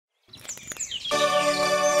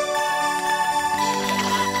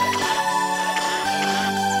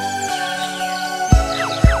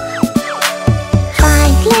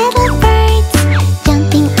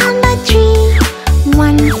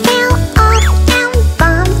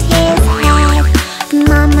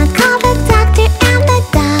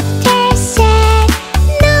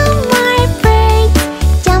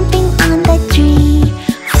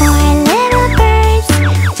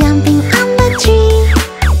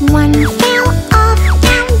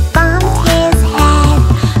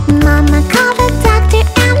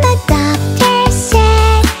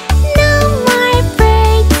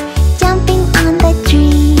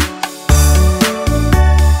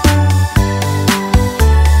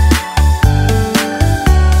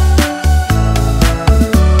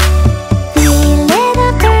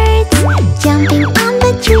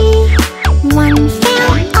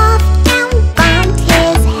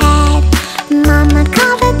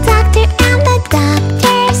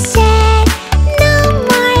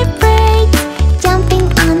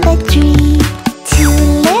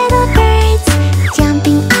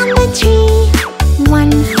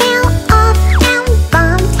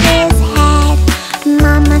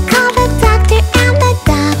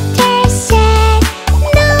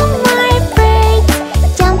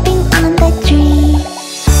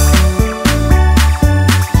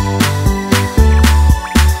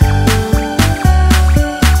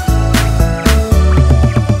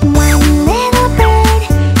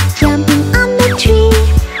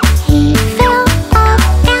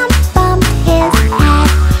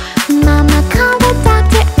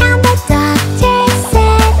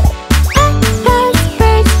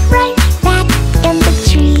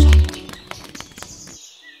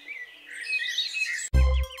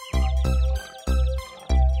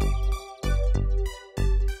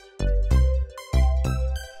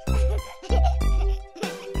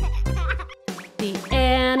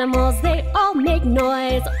animals, they all make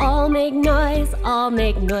noise, all make noise, all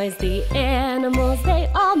make noise. The animals, they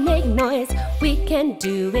all make noise. We can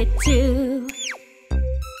do it too.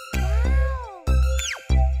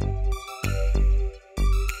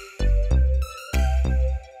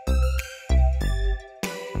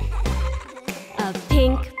 A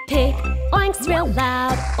pink pig oinks real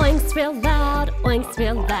loud, oinks real loud, oinks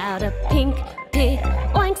real loud. A pink pig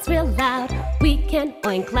oinks real loud. We can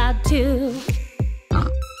oink loud too.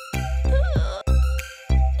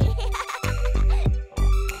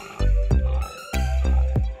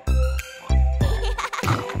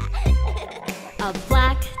 A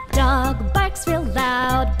black dog barks real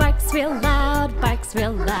loud, barks real loud, barks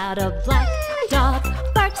real loud. A black dog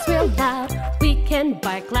barks real loud. We can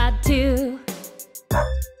bark loud too.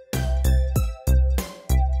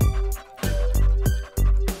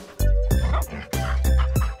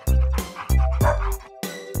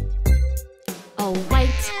 A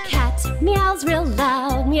white cat meows real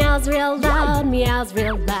loud, meows real loud, meows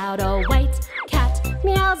real loud. A white cat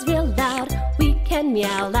meows real loud. We can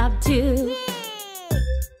meow loud too.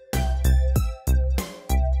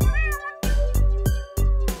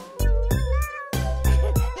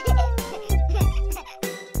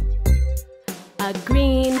 A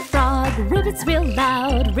green frog rivets real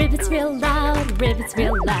loud, rivets real loud, rivets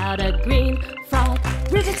real loud. A green frog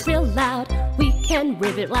rivets real loud. We can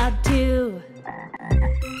rivet loud too.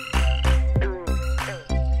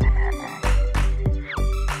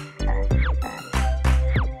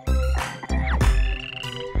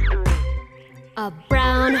 A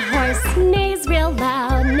brown horse neighs real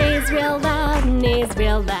loud, neighs real loud, neighs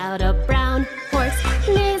real loud. A brown horse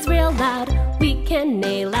neighs real loud. We can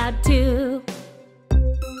neigh loud too.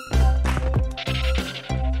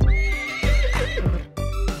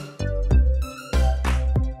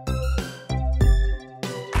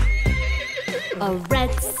 A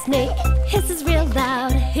red snake hisses real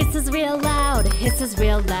loud, hisses real loud, hisses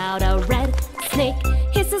real loud. A red snake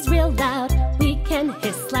hisses real loud. We can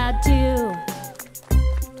hiss loud too.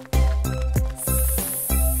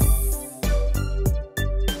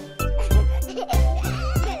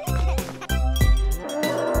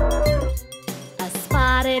 A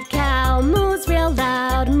spotted cow moos real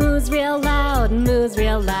loud, moos real loud, moos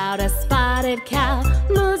real loud. A spotted cow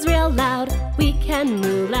moos real loud. We can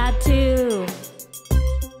moo loud too.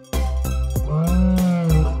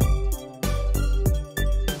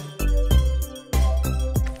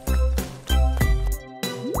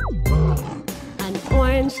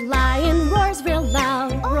 Orange lion roars real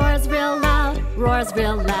loud, roars real loud, roars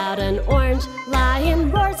real loud. An orange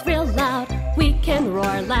lion roars real loud. We can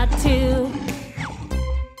roar loud too.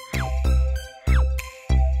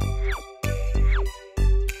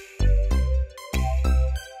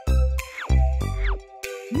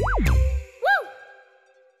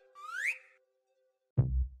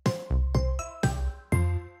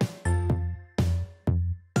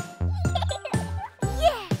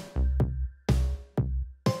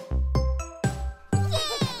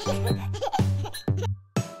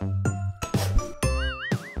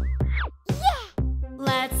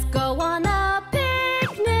 Let's go on a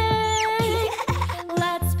picnic.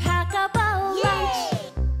 Let's pack up a lunch.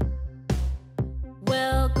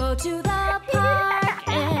 We'll go to the park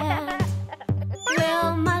and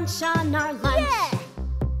we'll munch on our lunch.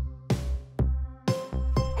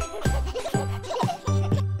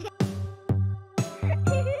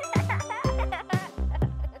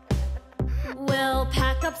 We'll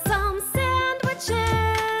pack up some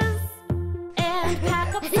sandwiches and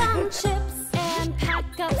pack up some chips.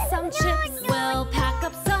 Pack up some chips. We'll pack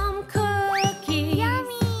up some cookies.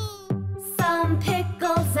 Yummy. Some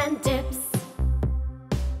pickles and dips.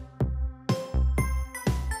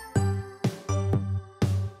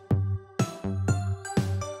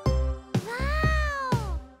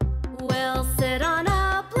 Wow. We'll sit on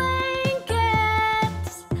a blanket.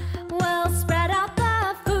 We'll spread out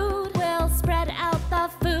the food. We'll spread out the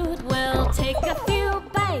food. We'll take a few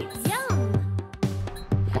bites. Yum.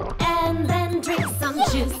 And then drink some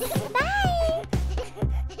juice. Bye!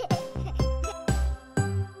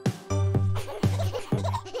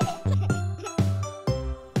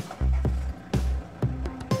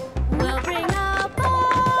 We'll bring a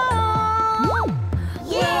ball. We'll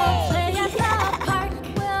play at the park.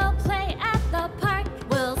 We'll play at the park.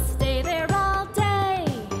 We'll stay there all day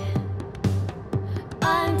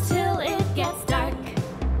until it gets dark.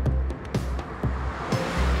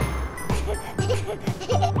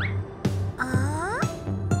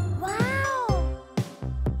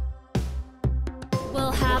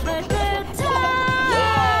 We'll have a good time.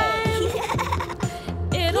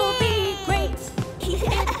 It'll be great. It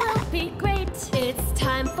will be great. It's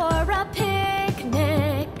time for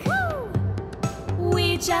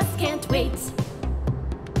just can't wait.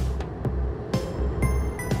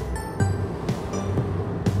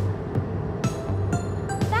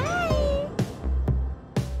 Bye!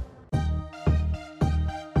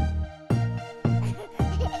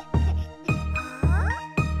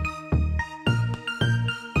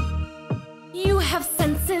 You have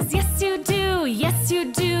senses, yes you do, yes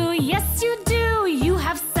you do, yes you do. You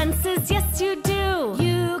have senses, yes you do.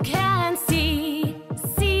 You can see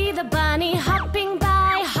the bunny hopping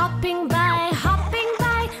by, hopping by, hopping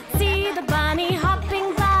by. See the bunny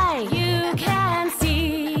hopping by. You can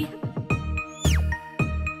see.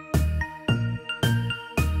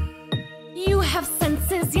 You have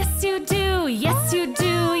senses, yes you do, yes you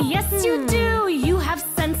do, yes you do. You have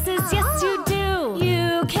senses, yes you do.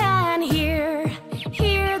 You can hear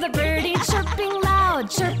the birdie chirping loud,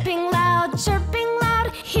 chirping loud, chirping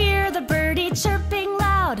loud. Hear the birdie chirping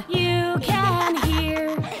loud. You can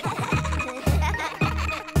hear.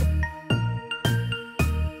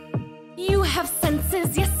 You have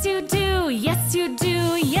senses, yes you do, yes you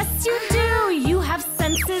do, yes you do. You have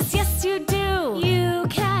senses, yes you do. You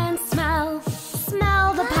can smell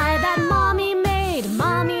the pie that mommy made,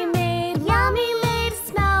 mommy made, mommy made.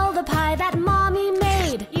 Smell the pie that mommy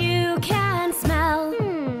made. You can smell.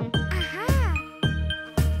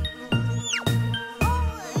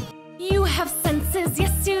 You have senses,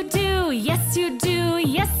 yes you do, yes you do,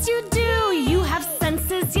 yes you do. You have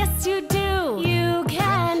senses, yes you do. You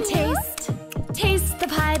can taste the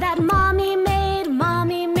pie that mommy made,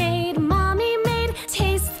 mommy made, mommy made.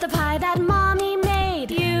 Taste the pie that mommy made.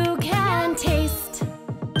 You can taste.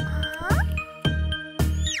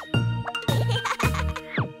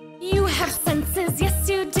 You have senses, yes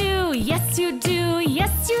you do, yes you do,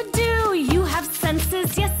 yes you do. You have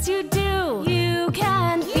senses, yes you do. You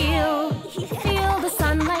can feel the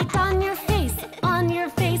sunlight on your face, on your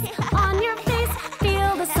face, on your face.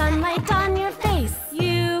 Feel the sunlight on your face.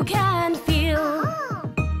 You can feel.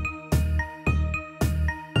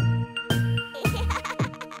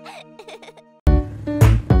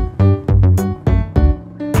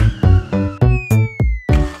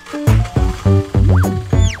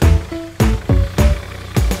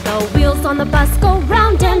 The wheels on the bus go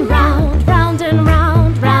round and round, round and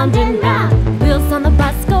round, round and round. Wheels on the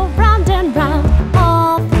bus go round and round,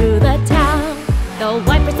 all through the town. The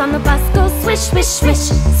wipers on the bus go swish, swish, swish,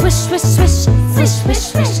 swish, swish, swish, swish, swish,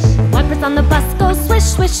 swish. Wipers on the bus go swish,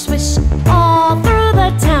 swish, swish, all through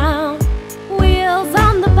the town. Wheels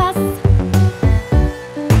on the bus,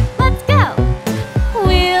 let's go.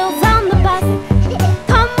 Wheels on the bus,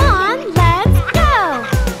 come on, let's go.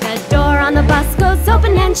 The door on the bus goes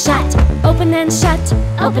open and shut, open and shut,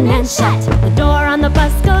 open and shut. The door on the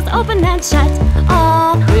bus goes open and shut,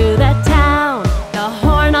 all through the town. The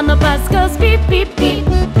horn on the bus goes beep, beep, beep,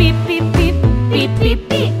 beep, beep, beep, beep, beep,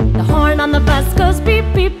 beep. The horn on the bus goes beep,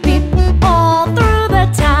 beep, beep, all through the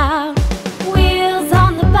town. Wheels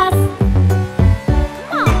on the bus,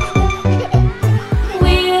 come on.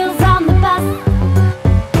 Wheels on the bus,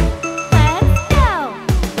 let's go.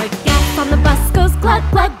 The gas on the bus goes glug,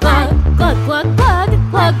 glug, glug, glug, glug, glug,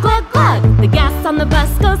 glug, glug, glug. The gas on the bus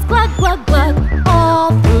goes glug, glug, glug,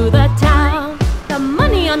 all through the town. The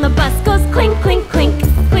money on the bus goes clink, clink, clink,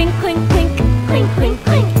 clink, clink, clink, clink, clink,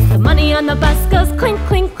 clink. The money on the bus goes clink,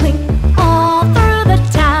 clink, clink, all through the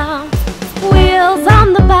town. Wheels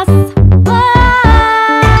on the bus,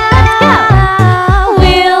 let's go.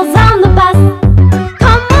 Wheels on the bus,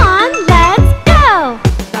 come on, let's go.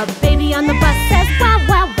 The baby on the bus says wah,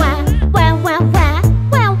 wah, wah, wah, wah, wah,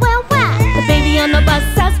 wah, wah, wah. The baby on the bus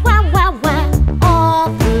says wah, wah, wah, all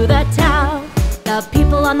through the town. The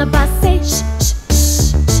people on the bus say shh, shh, shh,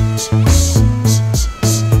 shh, shh, shh,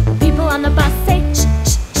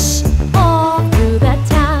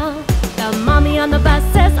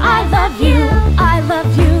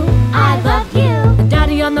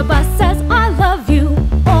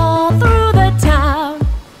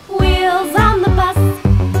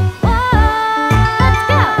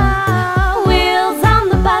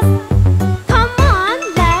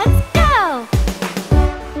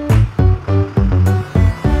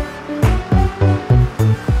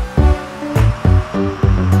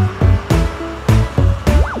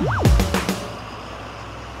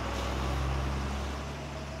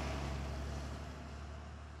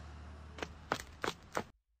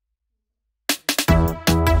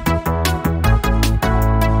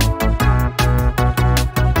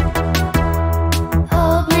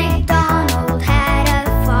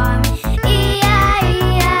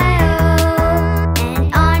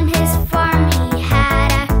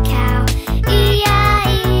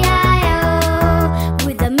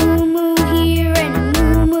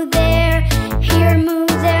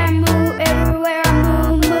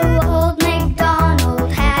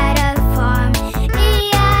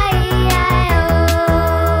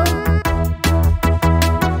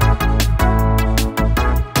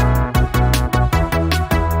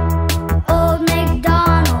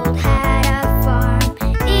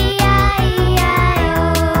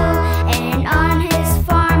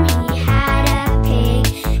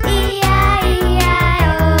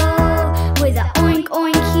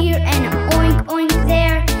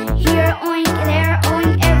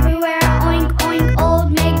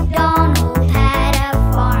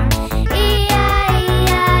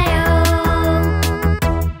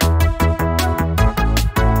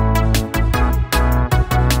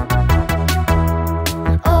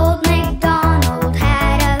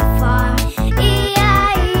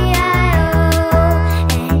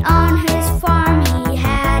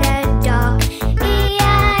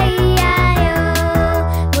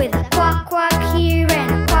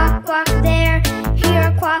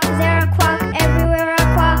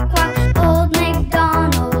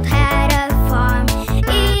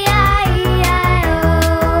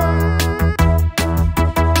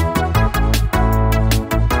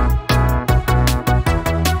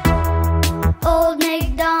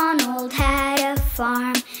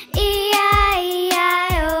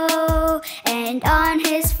 on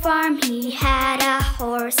his farm he had a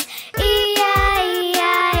horse.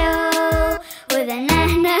 E-I-E-I-O. With a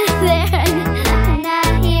na-na there and a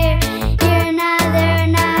na-na here. Here, na, there,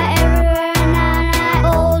 na, everywhere, na-na.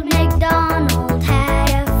 Old MacDonald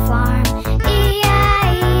had a farm.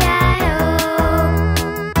 E-I-E-I-O.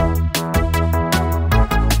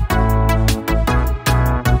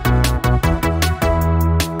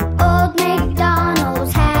 Old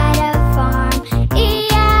MacDonald had a farm.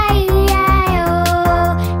 E-I-E-I-O.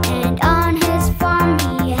 And on his farm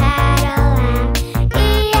he had a lamb.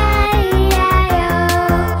 E-I-E-I-O.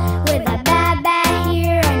 With a ba-ba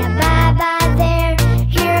here and a ba-ba there.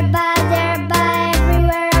 Here a ba, there a ba,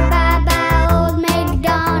 everywhere a ba-ba. Old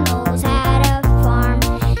MacDonald's had a farm.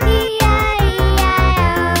 E-I-E-I-O.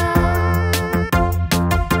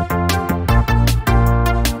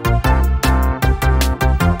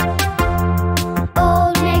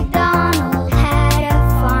 Old MacDonald had a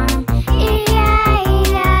farm.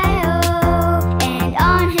 E-I-E-I-O. And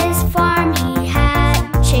on his farm he had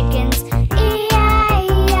chickens.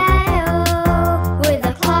 E-I-E-I-O. With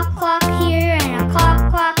a clock, clock here and a clock,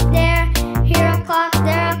 clock there. Here a clock,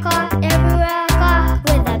 there a clock, everywhere a clock.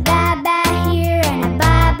 With a ba-ba here and a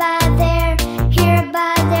ba-ba there. Here a ba,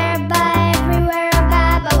 there a ba, everywhere a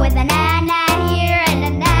ba-ba. With a na-na here and a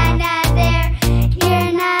na-na there. Here a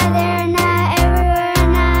na, there a na, everywhere a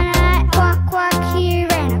na-na. Quack, quack here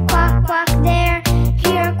and a quack, quack there.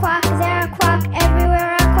 Here a quack, there a quack,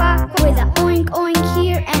 everywhere a quack. With a oink, oink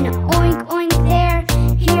here and a oink, oink there.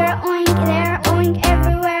 Here a oink, there a oink,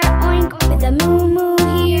 everywhere a oink. With a moo, moo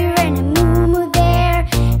here and a moo, moo there.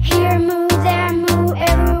 Here a moo, there a moo,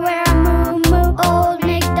 everywhere a moo, moo. Old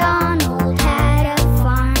MacDonald had a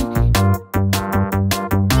farm.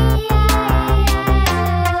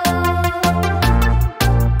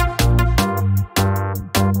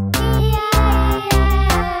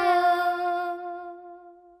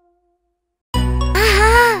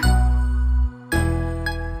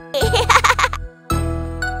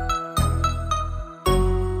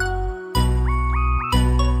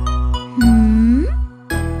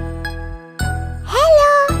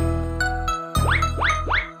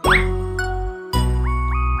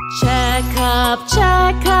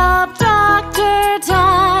 Check up, doctor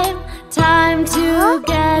time. Time to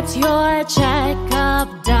get your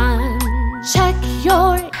checkup done. Check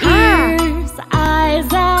your ears,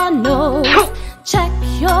 eyes and nose. Check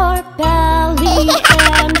your belly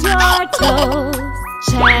and your toes.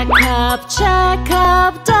 Check up,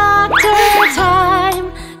 doctor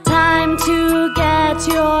time. Time to get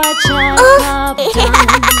your checkup done.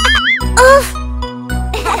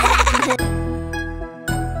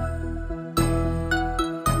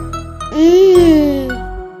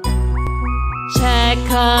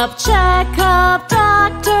 Check up,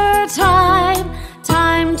 doctor time.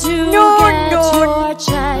 Time to get your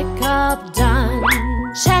checkup done.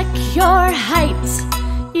 Check your height,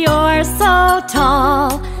 you're so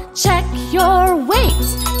tall. Check your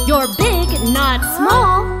weight, you're big, not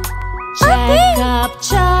small. Check up,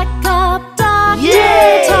 doctor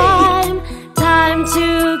time. Time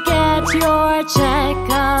to get your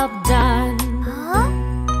checkup done.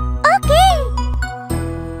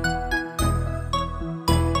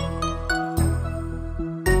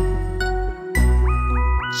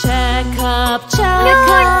 Check up,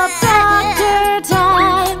 doctor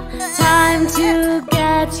time. Time to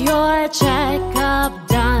get your checkup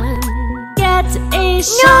done. Get a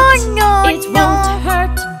shot, it won't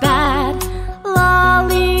hurt bad.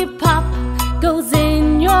 Lollipop goes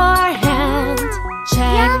in your hand.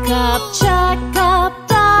 Check up,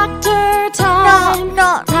 doctor time.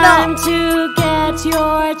 Time to get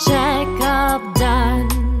your checkup done.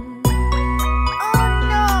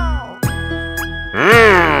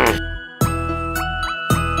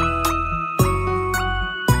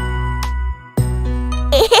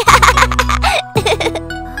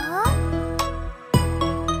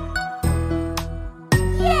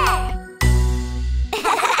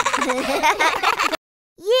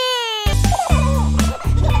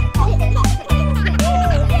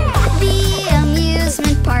 The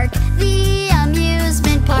amusement park, the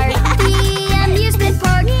amusement park, the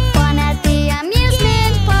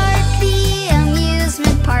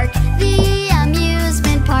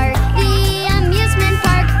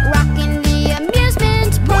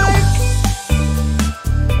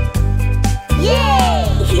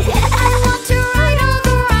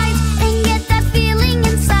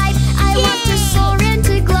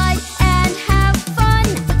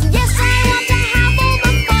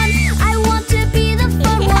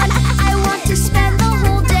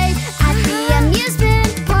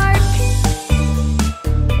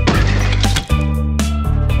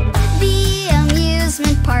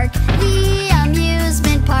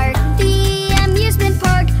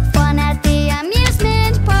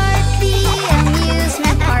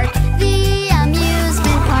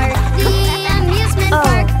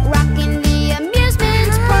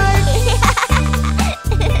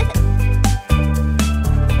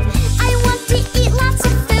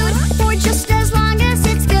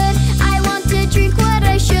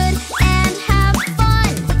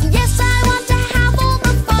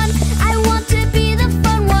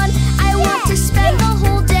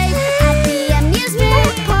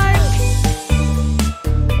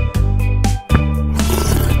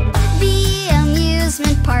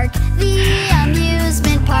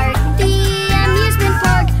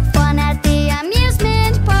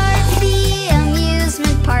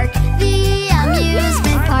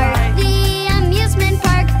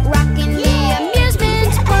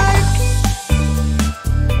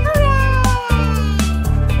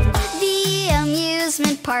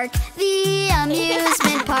amusement park, the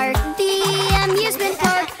amusement park, the amusement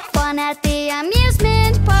park. Fun at the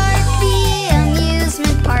amusement park, the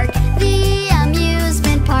amusement park, the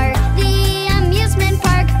amusement park, the amusement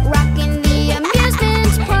park. Rockin' the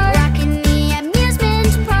amusement park, rockin' the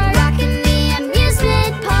amusement park, rockin' the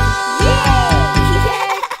amusement park.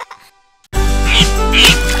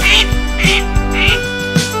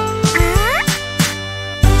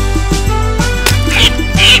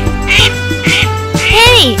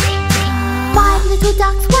 Hey! 5 little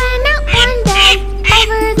ducks went out one day,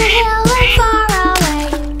 over the hill and far away.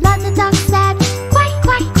 Lots of ducks said quack,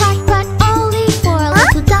 quack, quack, but only 4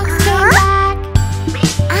 little ducks came back.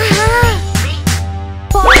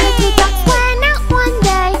 4 little ducks went out one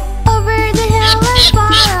day, over the hill and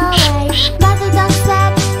far away. Lots of ducks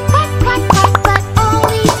said quack, quack, quack, but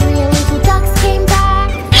only 3 little ducks came back.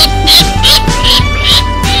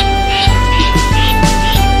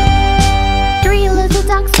 3 little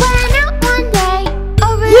ducks went out one day,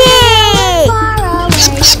 over the hill and far away.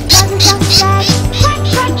 Lots of ducks said quack,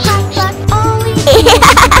 quack, quack, but only 2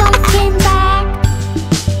 little ducks came back.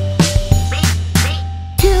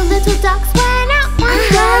 2 little ducks went out one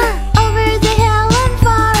day, over the hill and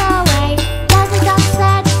far away. Lots of ducks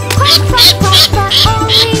said quack, quack, quack, but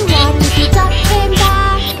only 1 little duck came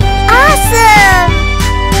back. Awesome!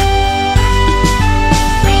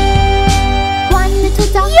 1 little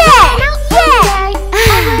duck went out one day,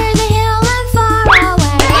 over the hill and far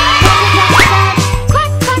away. Lots of ducks said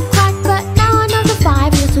quack, quack, quack, but none of the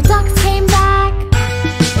 5 little ducks came back.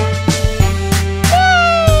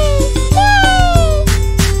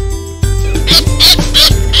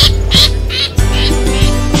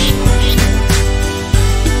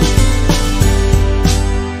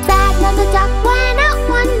 Sad mother duck went out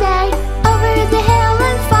one day, over the hill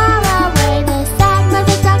and far away. The sad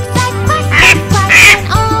mother duck said quack, quack, quack, and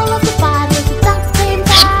all of the 5 little ducks came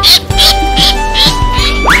back.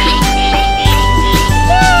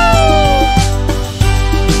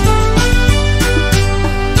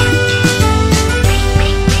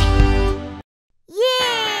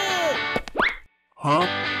 Yay! Huh?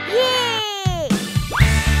 Yay!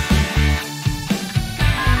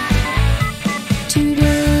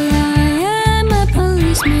 Today I am a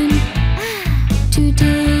policeman.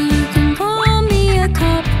 Today you can call me a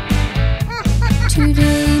cop.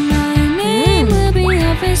 Today my name will be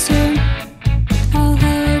officer. I'll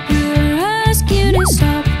help you or ask you to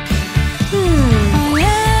stop. I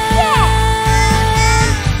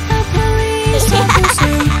am a police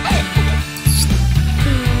officer.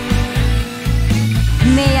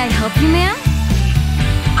 May I help you, ma'am?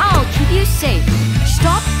 I'll keep you safe.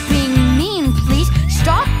 Stop being mean, please.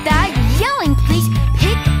 Stop that yelling, please.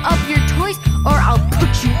 Pick up your toys or I'll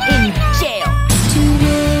put you in jail.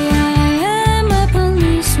 Today I am a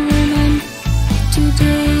policewoman.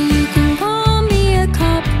 Today you can call me a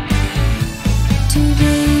cop.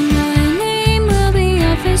 Today my name will be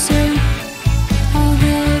officer. I'll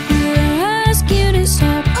help you or ask you to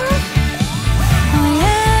stop. I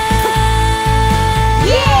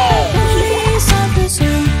am a police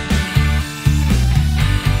officer.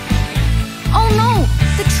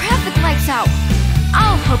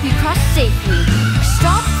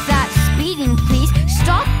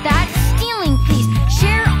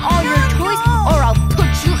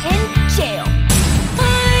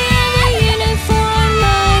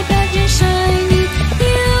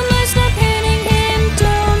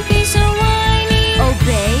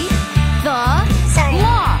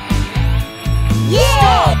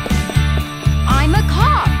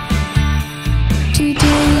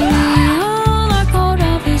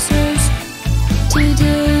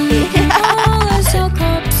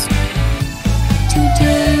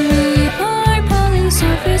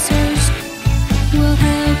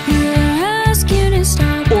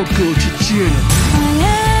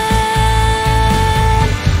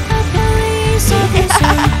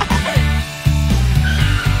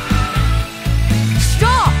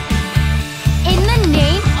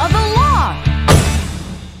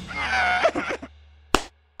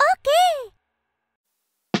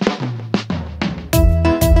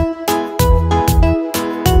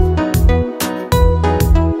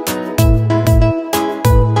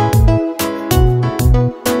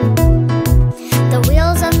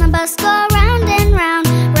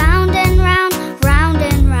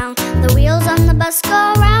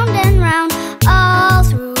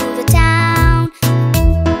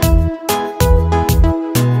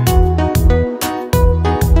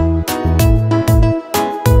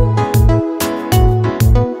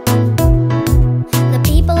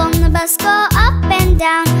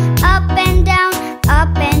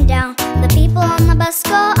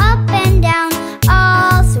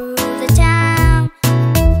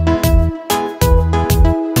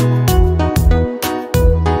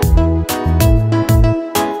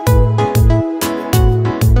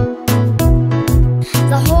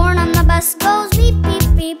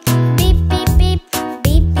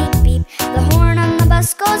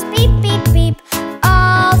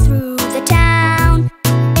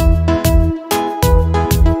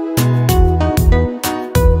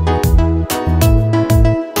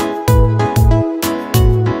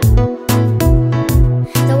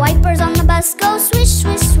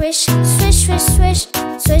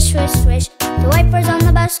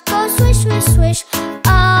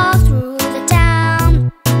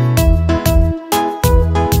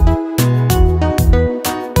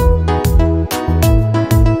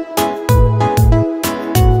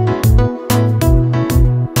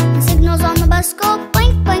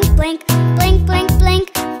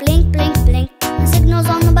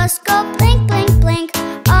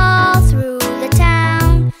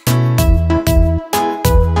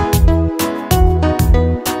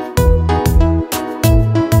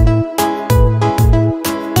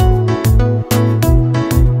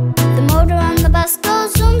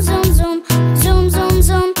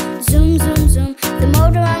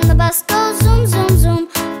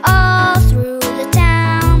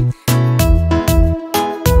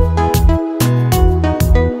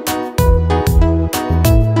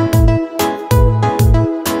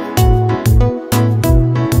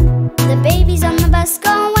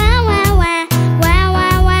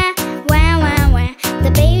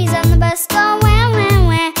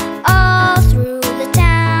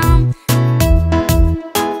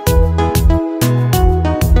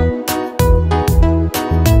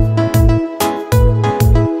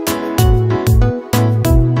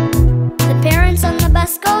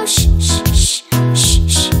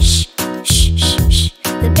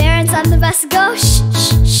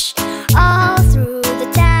 shh, shh, all through the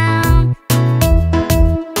town.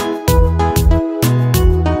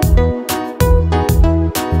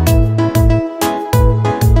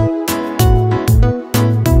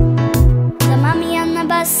 The mommy on the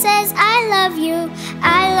bus says, I love you,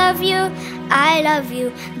 I love you, I love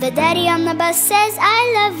you. The daddy on the bus says,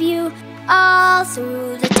 I love you, all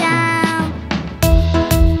through the town.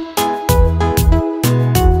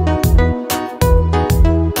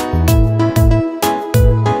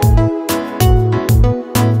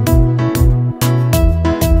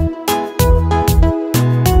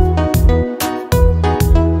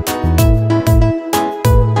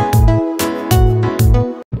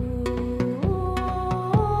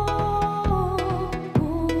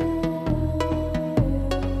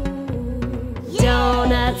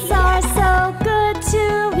 Donuts are so good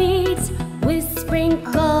to eat with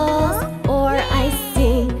sprinkles or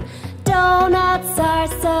icing. Donuts are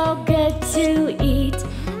so good to eat.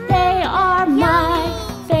 They are my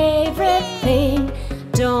favorite thing.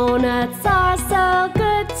 Donuts are so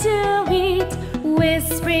good to eat with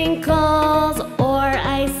sprinkles or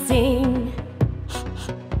icing.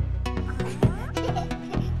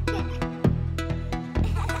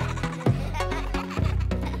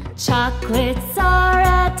 Chocolates are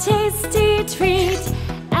a tasty treat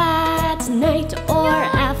at night or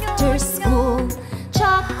after school.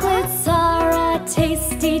 Chocolates are a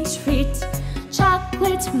tasty treat.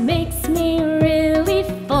 Chocolate makes me really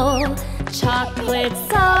full. Chocolates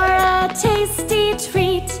are a tasty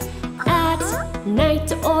treat at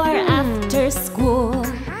night or after school.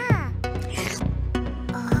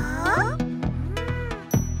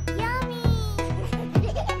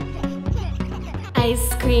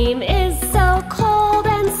 Ice cream is so cold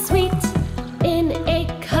and sweet in a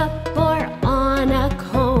cup or on a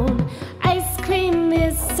cone. Ice cream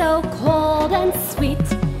is so cold and sweet.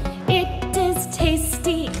 It is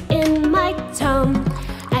tasty in my tongue.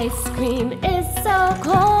 Ice cream is so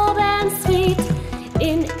cold and sweet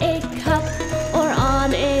in a cup or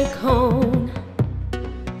on a cone.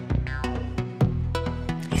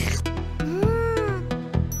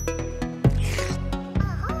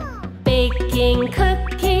 Baking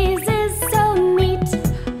cookies is so neat.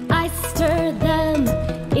 I stir them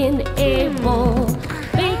in a bowl.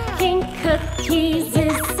 Baking cookies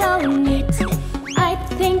is so neat. I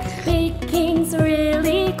think baking's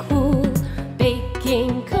really cool.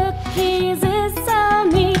 Baking cookies is so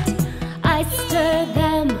neat. I stir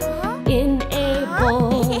them in a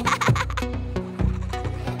bowl.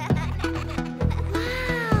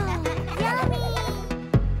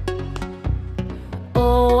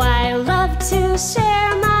 Oh, I love to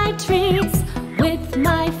share my treats with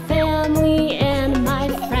my family and my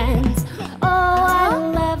friends. Oh, I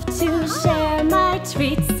love to share my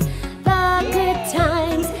treats. The good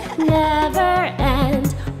times never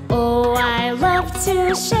end. Oh, I love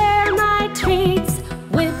to share my treats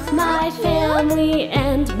with my family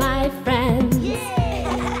and my friends.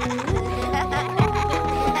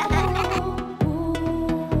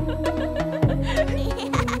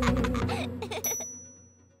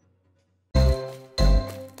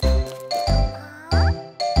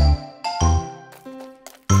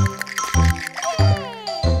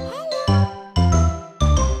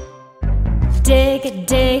 Dig,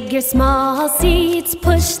 dig your small seeds,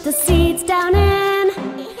 push the seeds down in.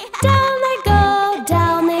 Down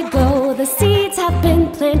they go, the seeds have been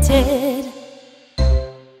planted.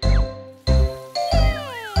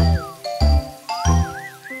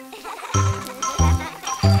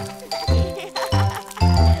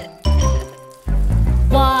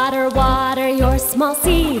 Water, water your small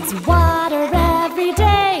seeds, water every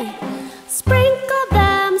day.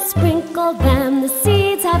 Sprinkle them, the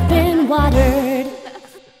seeds have been watered.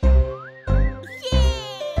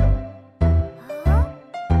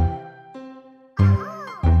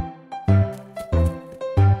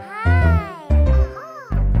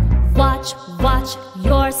 Watch, watch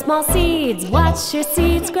your small seeds, watch your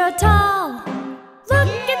seeds grow tall.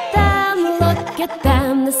 Look at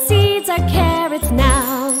them, the seeds are carrots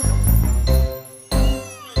now.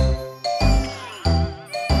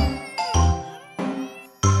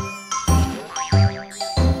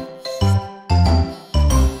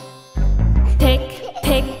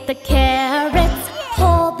 Pick the carrots,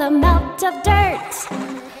 pull them out of dirt.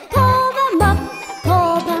 Pull them up,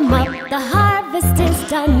 the harvest is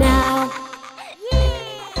done now.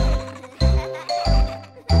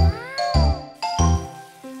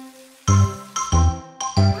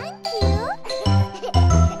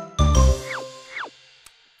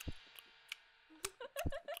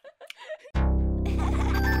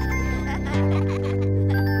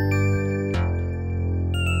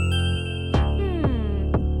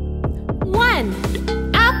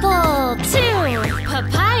 1. Apple. 2.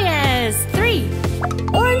 Papayas. 3.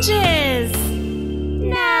 Oranges.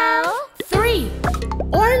 No. 3.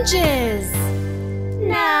 Oranges.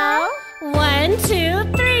 No. 1, 2,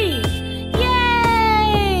 3.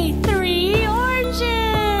 Yay! 3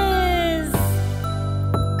 oranges.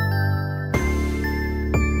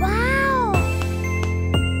 Wow.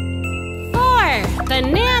 4.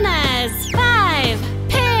 Bananas. 5.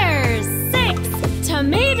 Pears. 6.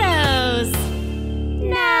 Tomatoes.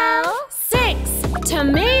 No. 6.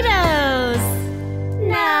 Tomatoes.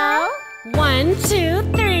 No. 1, 2,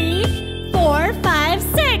 3, 4, 5,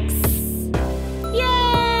 6.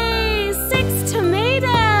 Yay! 6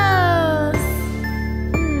 tomatoes.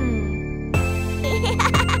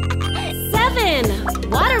 7.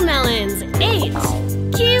 Watermelons. 8.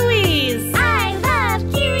 Kiwis. I love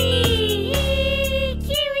kiwi.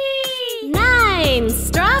 Kiwi. 9.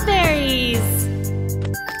 Strawberries.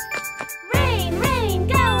 Rain, rain,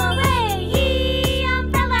 go away.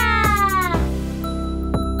 Umbrella.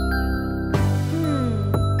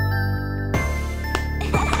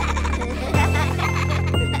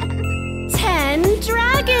 10.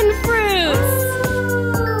 Dragon fruits.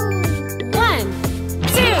 1,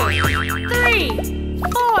 2, 3,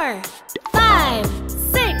 4, 5,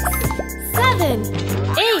 6, 7,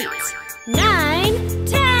 8, 9,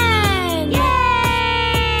 10.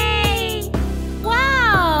 Yay!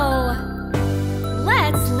 Wow!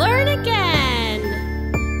 Let's learn again.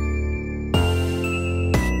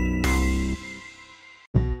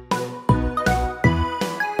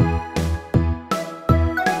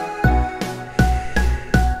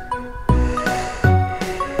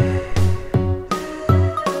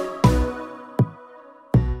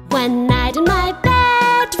 One night in my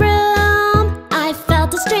bedroom, I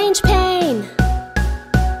felt a strange pain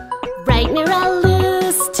right near a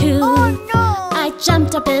loose tooth. I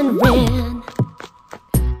jumped up and ran.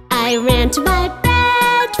 I ran to my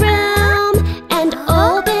bedroom and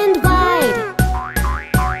opened wide.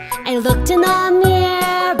 I looked in the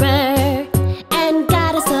mirror and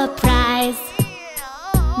got a surprise.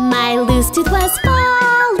 My loose tooth was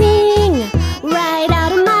falling right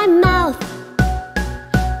out of my mouth.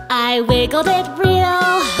 I wiggled it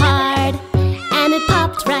real hard and it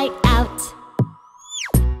popped right out.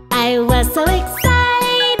 I was so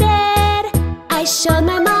excited, I showed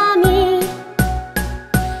my mommy.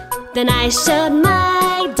 Then I showed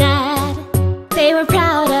my dad. They were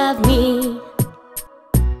proud of me.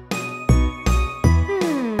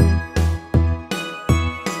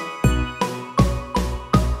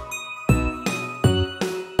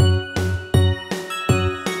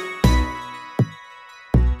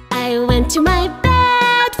 I went to my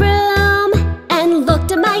bedroom and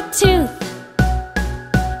looked at my tooth.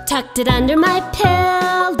 Tucked it under my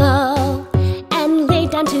pillow and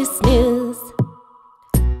laid down to snooze.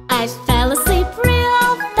 I fell asleep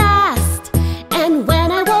real fast, and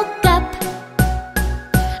when I woke up,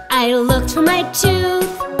 I looked for my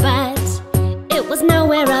tooth, but it was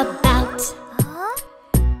nowhere about.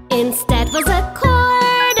 Instead was a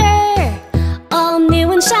quarter, all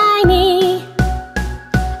new and shiny.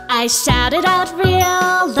 I shouted out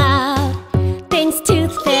real loud, "Thanks,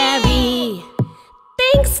 Tooth Fairy!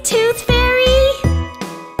 Thanks, Tooth Fairy!"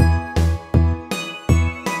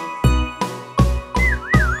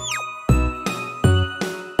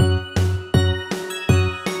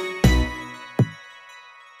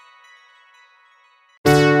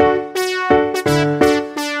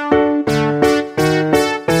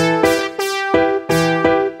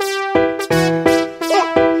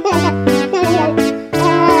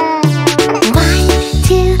 Why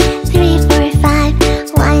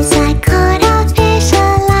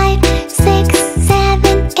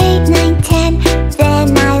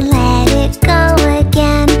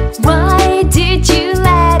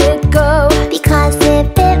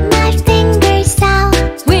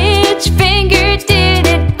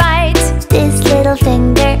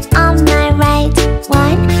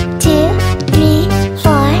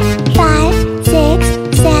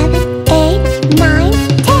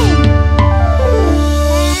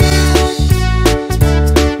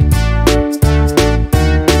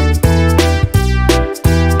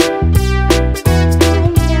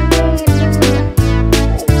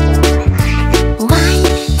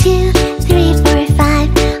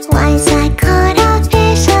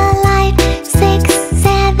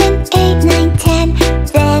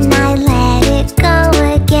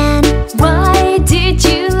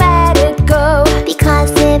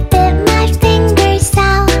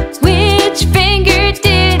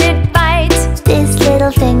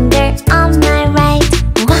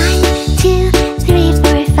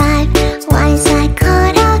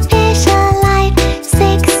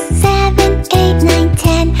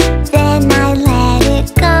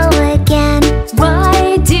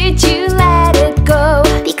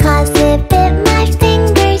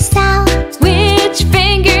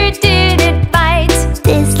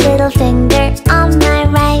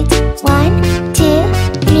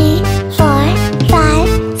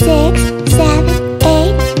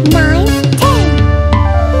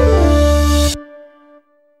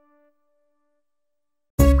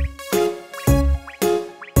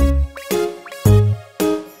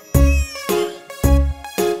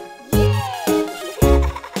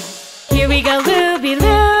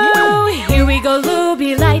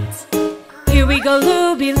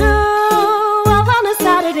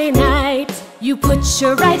You put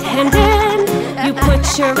your right hand in, you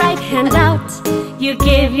put your right hand out. You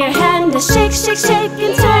give your hand a shake, shake, shake,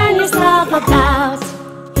 and turn yourself about.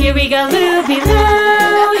 Here we go, Looby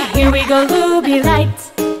Loo, here we go, Looby Light.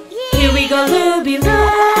 Here we go, Looby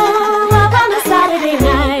Loo, up on a Saturday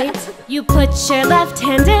night. You put your left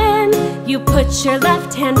hand in, you put your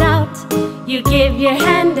left hand out. You give your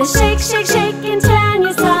hand a shake, shake, shake, and turn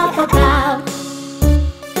yourself about.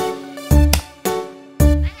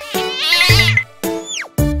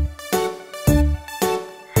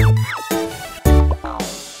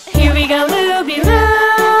 Here we go, Looby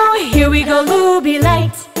Loo, here we go, Looby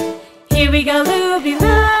Light. Here we go, Looby Loo,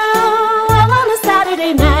 all on a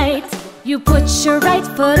Saturday night. You put your right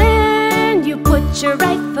foot in, you put your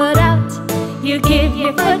right foot out. You give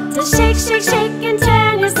your foot a shake, shake, shake, and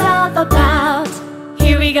turn yourself about.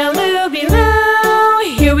 Here we go, Looby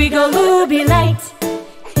Loo, here we go, Looby Light.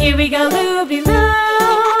 Here we go, Looby Loo,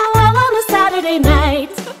 all on a Saturday night.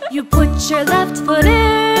 You put your left foot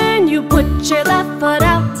in, you put your left foot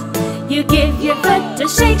out. You give your foot a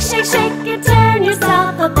shake, shake, shake, and turn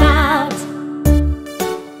yourself about.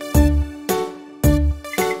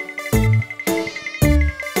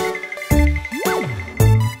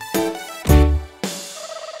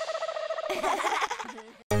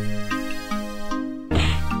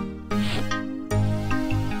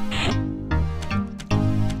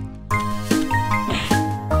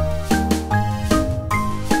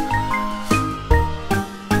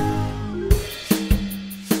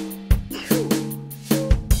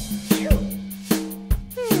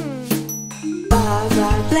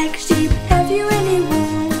 Black sheep, have you any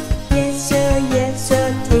wool? Yes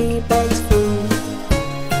sir, 3 bags full.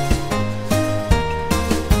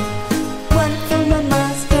 One for my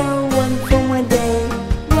master, one for my dame,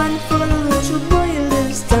 one for the little boy who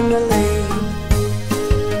lives down the lane.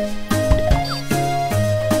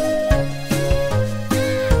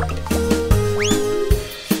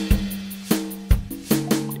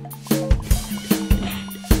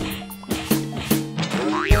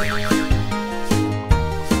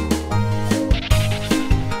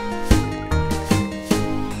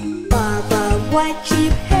 White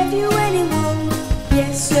sheep, have you any wool?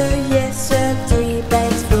 Yes sir, 3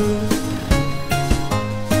 bags full.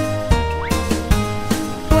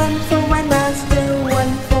 One for my master,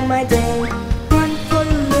 one for my dame, one for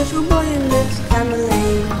the little boy who lives down the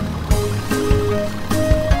lane.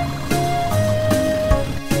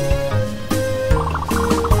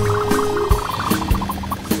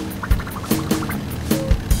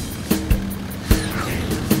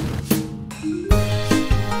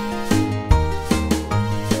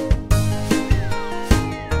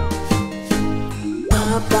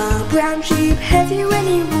 Brown sheep, have you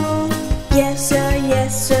any wool? Yes sir,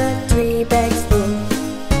 3 bags full.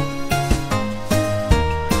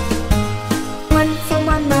 One for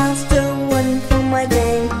my master, one for my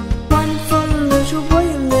dame, one for the little boy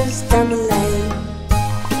who lives down the lane.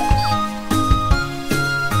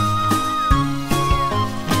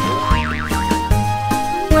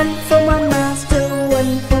 One for my master,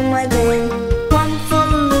 one for my dame, one for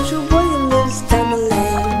the little boy who lives down the lane.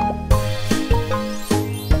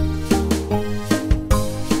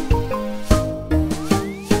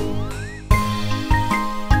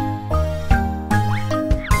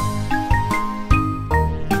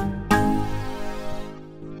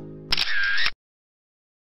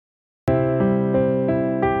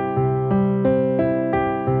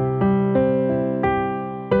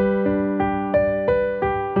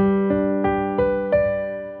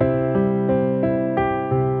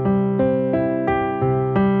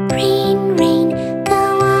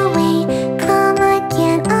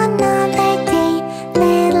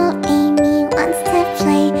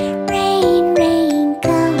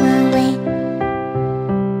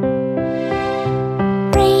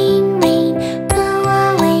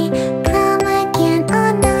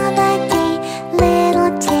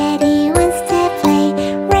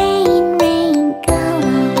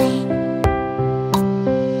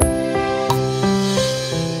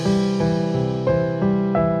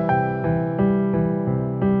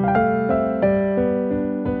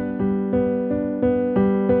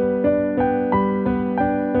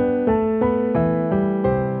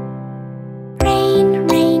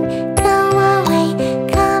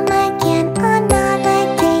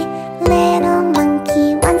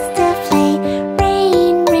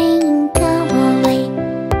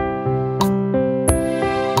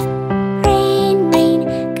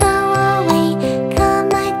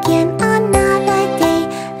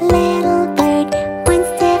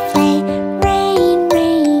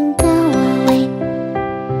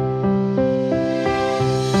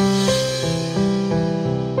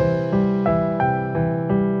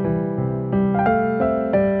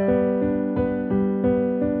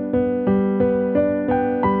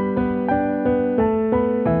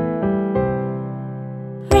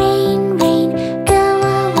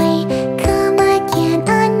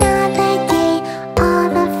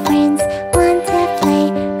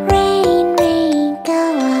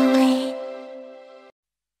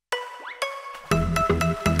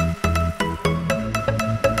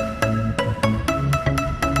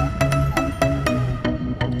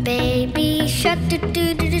 shark do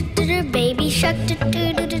do do do do do, baby shark do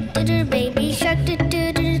do do do do do, baby shark do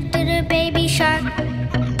do do do do, baby shark.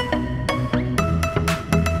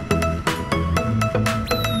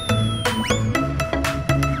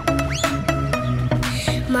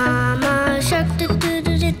 Mama shark do do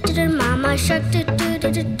do do do do, mama shark do do do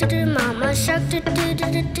do do do, mama shark do do do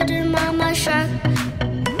do do do, mama shark.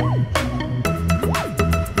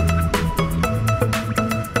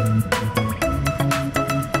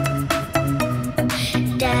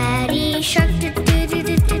 Daddy shark do do do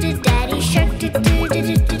do do do, daddy shark do do do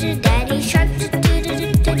do do do, daddy shark do do do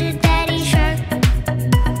do do do, daddy shark.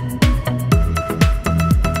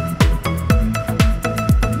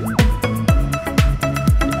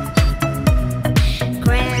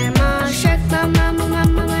 Grandma shark, mama mama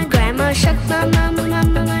mama, grandma shark, mama mama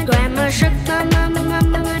mama, grandma shark, mama mama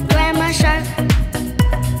mama, grandma shark.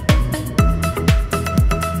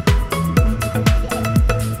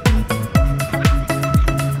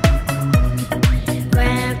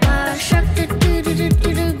 Grandpa shark do do do do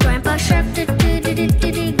do do, grandpa shark do do do do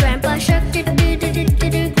do do, grandpa shark do do do do do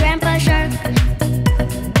do, grandpa shark.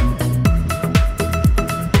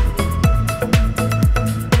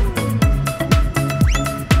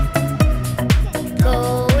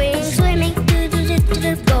 Going swimming do do do do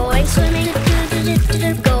do, going swimming do do do do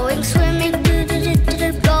do, going swimming do do do do do,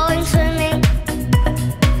 going swimming.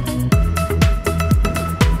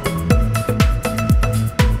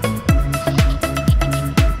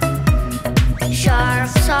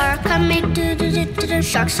 Sharks are coming, do do do do do.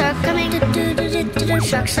 Sharks are coming, do do do do do.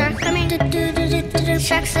 Sharks are coming, do do do do do.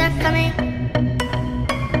 Sharks are coming.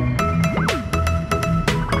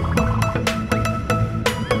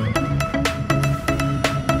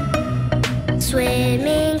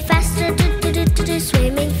 Swimming faster, do do do do do.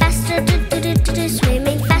 Swimming faster, do do do do do.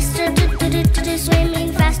 Swimming faster, do do do do do.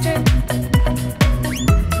 Swimming faster.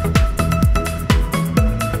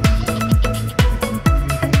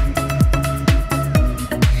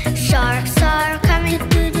 Sharks are coming,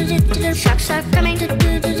 do do do do do. Sharks are coming, do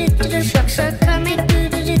do do do do. Sharks are coming, do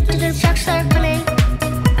do do do do. Sharks are coming.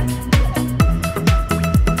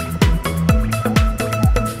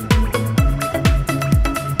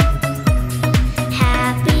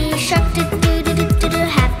 Happy shark, do do do do do do.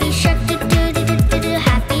 Happy shark, do do do do do do.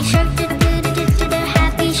 Happy shark, do do do do do do.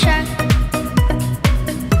 Happy shark.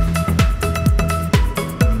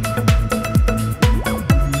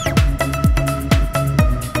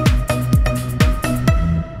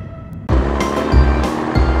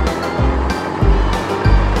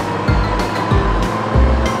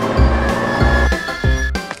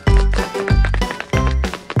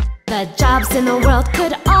 The jobs in the world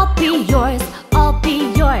could all be yours, all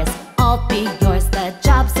be yours, all be yours. The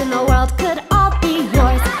jobs in the world could all be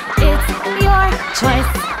yours. It's your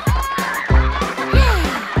choice.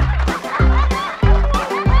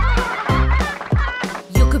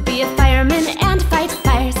 You could be a fireman and fight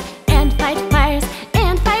fires, and fight fires,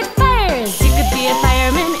 and fight fires. You could be a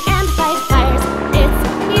fireman and fight fires. It's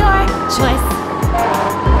your choice.